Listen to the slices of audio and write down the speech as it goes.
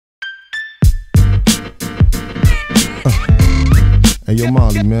Hey, yo,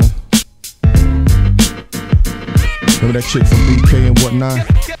 Marley, man. Remember that chick from BK and whatnot?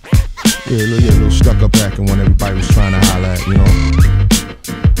 Yeah, little stuck-up acting when everybody was trying to holler at, you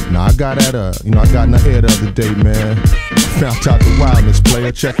know. Nah, I got at her, I got in her ear the other day, man. Found out the wildness,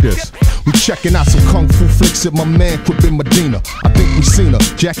 player. Check this. We checking out some kung fu flicks at my man Caipi Medina. I think we seen her.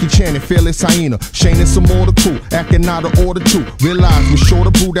 Jackie Chan and Fearless Hyena. Shane and some more the crew, acting out of order too. Realized we short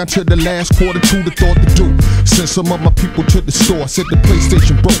the brew down to the last quarter to the thought to do. Sent some of my people to the store. Said the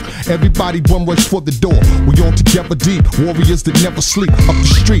PlayStation broke. Everybody one rush for the door. We all together deep. Warriors that never sleep. Up the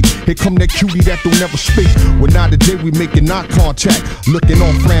street. Here come that cutie that don't never speak. Well, now today we making eye contact. Looking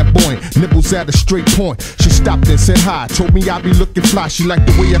all flamboyant. Nibbles at a straight point. She stopped and said hi. Told me I be looking fly. She liked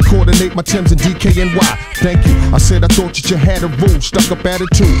the way I coordinate my Timbs and DKNY. Thank you. I said I thought that you had a rule, stuck up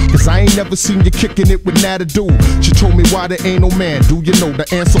attitude. Cause I ain't never seen you kicking it with not a dude. She told me why there ain't no man. Do you know the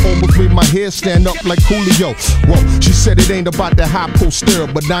answer almost made my hair stand up like Coolio? Well, she said it ain't about the high poster,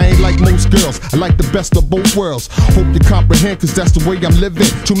 but I ain't like most girls. I like the best of both worlds. Hope you comprehend, cause that's the way I'm living.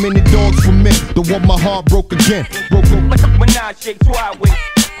 Too many dogs for men, don't want my heart broke again.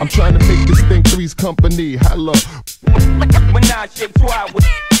 I'm trying to make this thing Three's Company. Hello.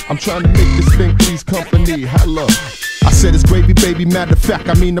 I'm trying to make this thing Three's Company. Hello. I said it's gravy, baby, matter of fact,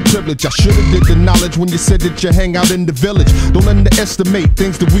 I mean the privilege. I should've did the knowledge when you said that you hang out in the village. Don't underestimate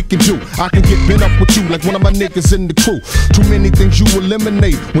things that we can do. I can get bent up with you like one of my niggas in the crew. Too many things you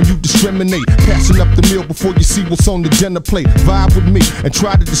eliminate when you discriminate. Passing up the meal before you see what's on the dinner plate. Vibe with me and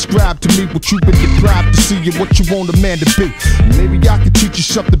try to describe to me what you've been deprived to see and what you want a man to be. Maybe I can teach you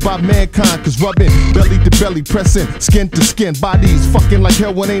something about mankind, cause rubbing belly to belly, pressing skin to skin, bodies fucking like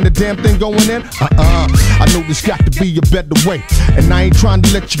hell when ain't a damn thing going in. I know there's got to be a better way, and I ain't trying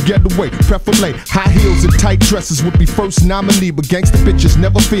to let you get away. Preferably high heels and tight dresses would be first nominee, but gangsta bitches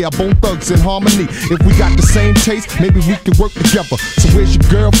never fear. Bone thugs in harmony. If we got the same taste, maybe we can work together. So where's your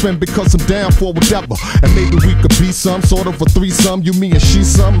girlfriend? Because I'm down for whatever, and maybe we could be some sort of a threesome. You, me, and she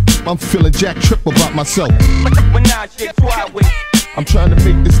some. I'm feeling Jack Trip about myself. I'm trying to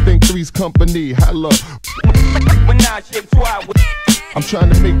make this thing Three's Company. Hello. I'm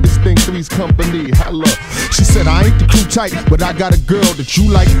trying to make this thing Three's Company. Hello. She said I ain't the crew type, but I got a girl that you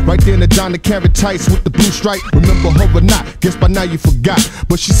like. Right there in the Donna Carrot tights with the blue stripe. Remember her or not? Guess by now you forgot.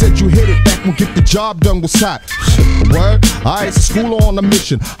 But she said you hit it back when Get the Job Done was hot. Word? Alright, so school on a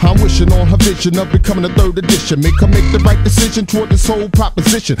mission. I'm wishing on her vision of becoming a third edition. Make her make the right decision toward this whole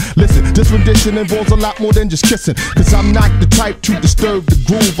proposition. Listen, this rendition involves a lot more than just kissing, cause I'm not the type to disturb the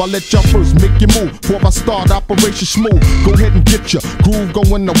groove. I'll let y'all first make your move before I start Operation Smooth. Go ahead and get ya groove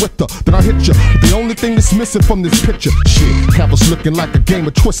going with her, then I'll hit ya. But the only thing that's missing from this picture, shit, have us looking like a game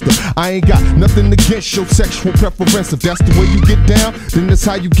of Twister. I ain't got nothing against your sexual preference. If that's the way you get down, then that's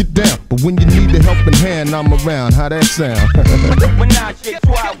how you get down. But when you need a helping hand, I'm around. How that sound?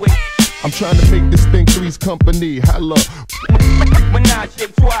 I'm trying to make this thing Three's Company. Hello.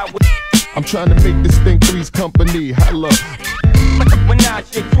 I'm trying to make this thing Three's Company. Hello.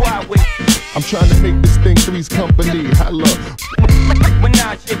 I'm trying to make this thing Three's Company. Hello.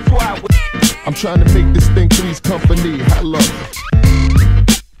 I'm trying to make this thing Three's Company. Hello.